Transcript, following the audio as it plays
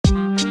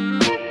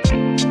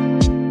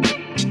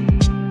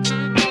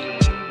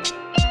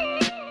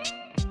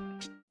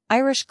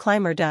Irish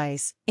climber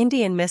dies,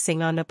 Indian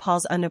missing on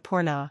Nepal's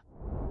Annapurna.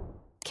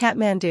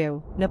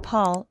 Kathmandu,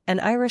 Nepal, an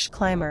Irish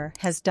climber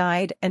has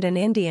died and an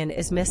Indian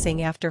is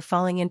missing after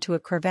falling into a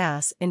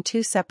crevasse in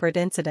two separate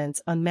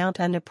incidents on Mount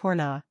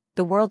Annapurna,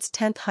 the world's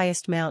 10th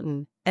highest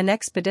mountain, an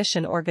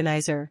expedition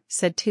organizer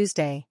said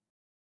Tuesday.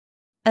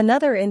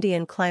 Another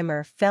Indian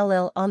climber fell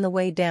ill on the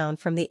way down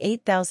from the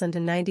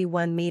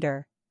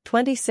 8,091-meter,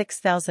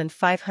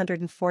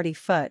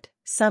 26,540-foot,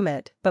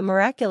 summit but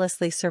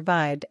miraculously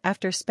survived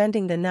after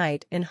spending the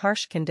night in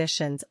harsh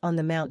conditions on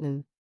the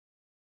mountain.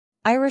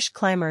 Irish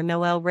climber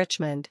Noel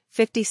Richmond,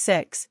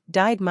 56,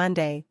 died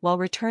Monday while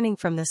returning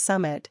from the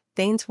summit,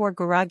 Thaneswar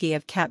Guragai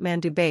of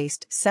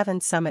Kathmandu-based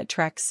 7 Summit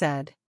Trek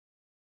said.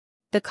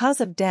 The cause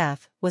of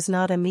death was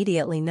not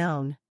immediately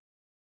known.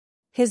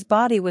 His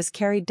body was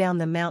carried down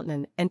the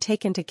mountain and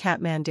taken to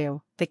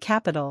Kathmandu, the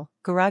capital,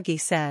 Guragai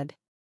said.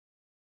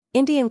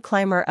 Indian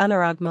climber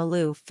Anurag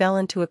Maloo fell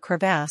into a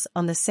crevasse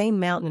on the same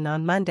mountain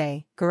on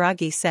Monday,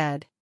 Guragai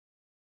said.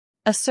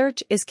 A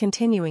search is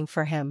continuing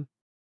for him.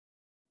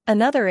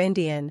 Another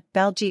Indian,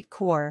 Baljit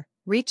Kaur,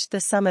 reached the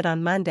summit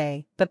on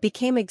Monday but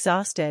became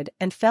exhausted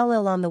and fell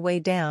ill on the way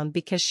down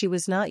because she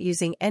was not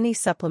using any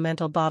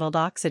supplemental bottled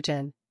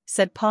oxygen,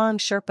 said Paung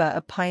Sherpa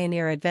of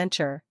Pioneer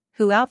Adventure,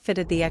 who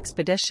outfitted the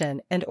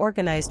expedition and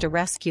organized a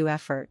rescue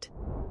effort.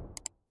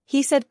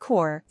 He said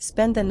Kaur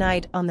spent the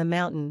night on the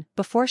mountain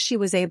before she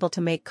was able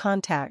to make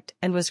contact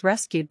and was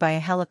rescued by a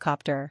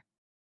helicopter.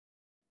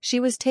 She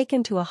was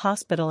taken to a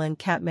hospital in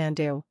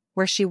Kathmandu,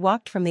 where she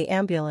walked from the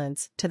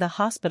ambulance to the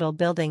hospital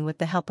building with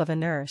the help of a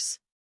nurse.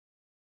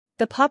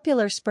 The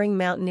popular spring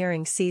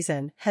mountaineering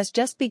season has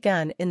just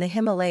begun in the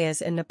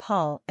Himalayas in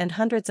Nepal and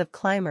hundreds of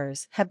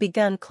climbers have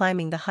begun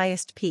climbing the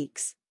highest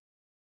peaks.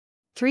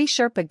 3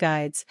 Sherpa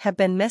guides have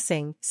been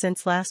missing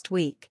since last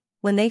week,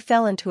 when they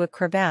fell into a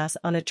crevasse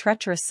on a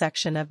treacherous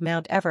section of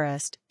Mount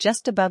Everest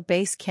just above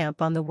base camp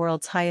on the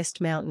world's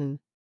highest mountain.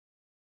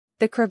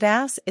 The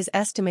crevasse is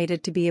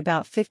estimated to be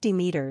about 50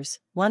 meters,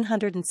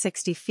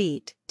 160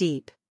 feet,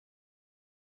 deep.